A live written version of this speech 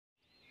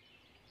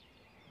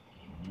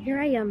Here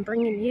I am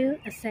bringing you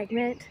a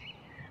segment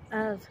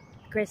of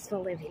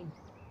Graceful Living.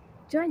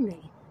 Join me.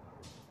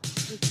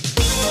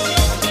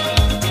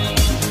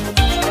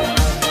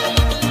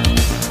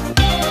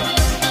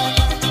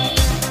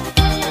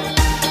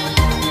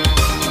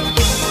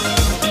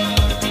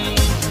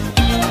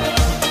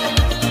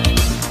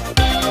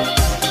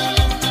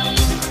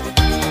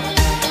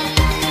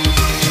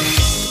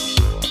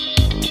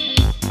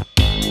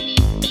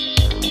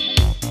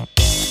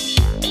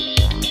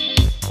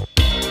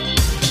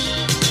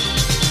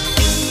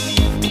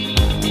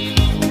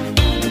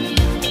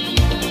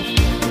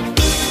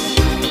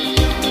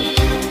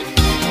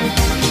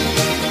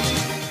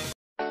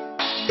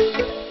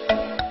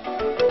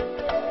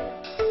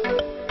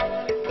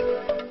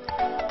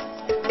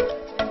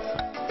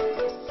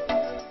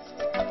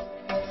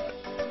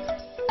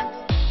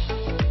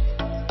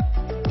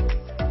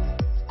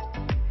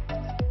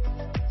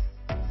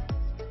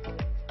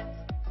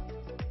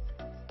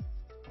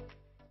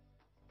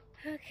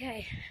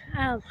 Okay,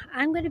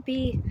 I'm going to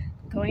be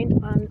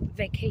going on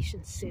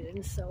vacation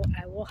soon, so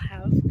I will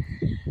have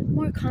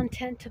more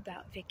content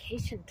about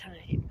vacation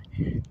time,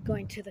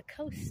 going to the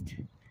coast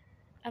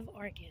of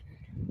Oregon.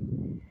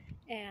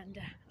 And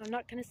I'm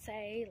not going to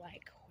say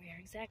like where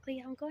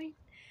exactly I'm going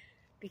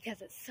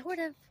because it's sort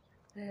of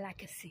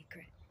like a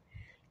secret.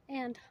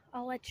 And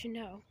I'll let you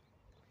know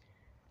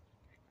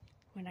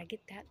when I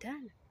get that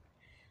done.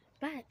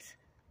 But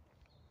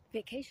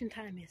vacation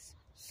time is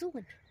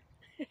soon.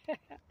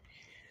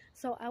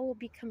 So I will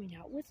be coming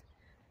out with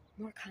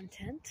more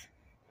content.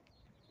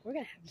 We're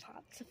going to have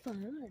lots of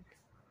fun.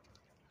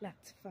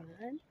 Lots of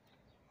fun.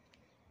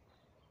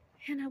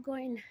 And I'm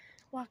going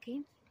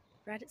walking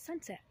right at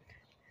sunset,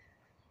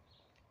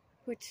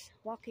 which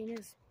walking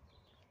is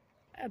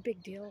a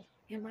big deal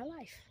in my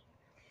life.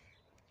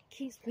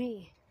 Keeps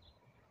me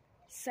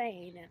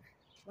sane and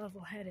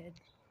level-headed,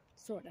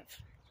 sort of.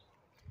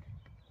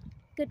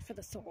 Good for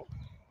the soul.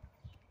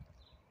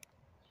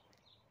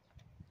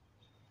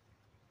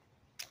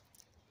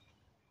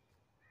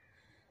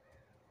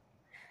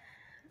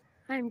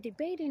 I'm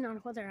debating on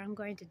whether I'm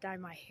going to dye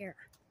my hair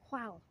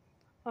while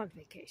on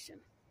vacation.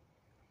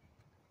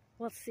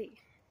 We'll see.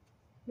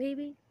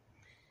 Maybe,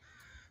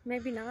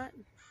 maybe not,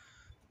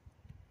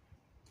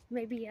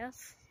 maybe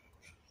yes.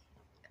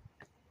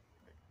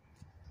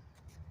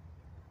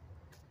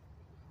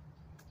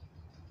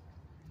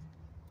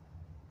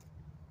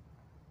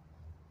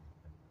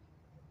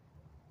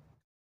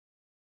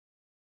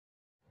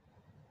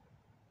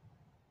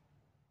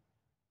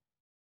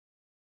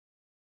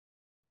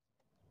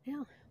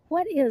 Now,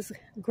 what is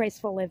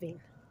graceful living?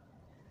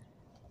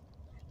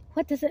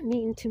 What does it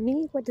mean to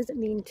me? What does it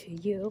mean to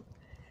you?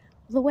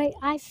 The way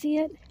I see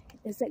it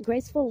is that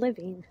graceful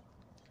living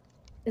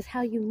is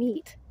how you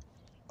meet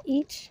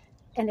each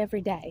and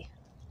every day.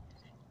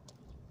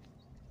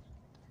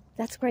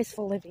 That's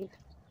graceful living.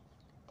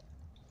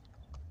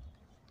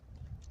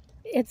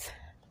 It's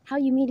how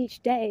you meet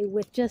each day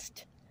with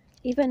just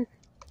even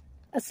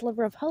a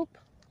sliver of hope,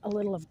 a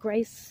little of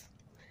grace,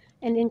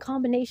 and in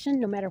combination,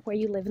 no matter where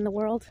you live in the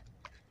world,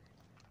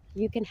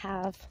 you can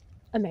have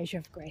a measure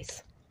of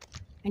grace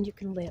and you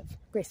can live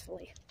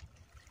gracefully.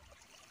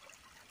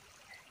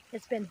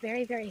 It's been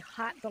very, very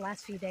hot the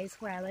last few days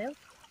where I live,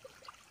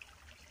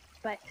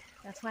 but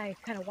that's why I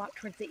kind of walk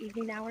towards the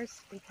evening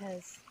hours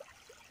because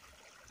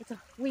it's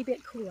a wee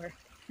bit cooler.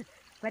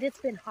 But it's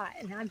been hot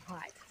and I'm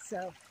hot,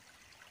 so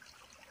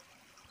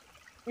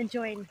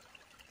enjoying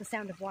the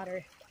sound of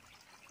water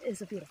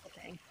is a beautiful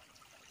thing.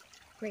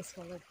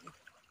 Graceful living.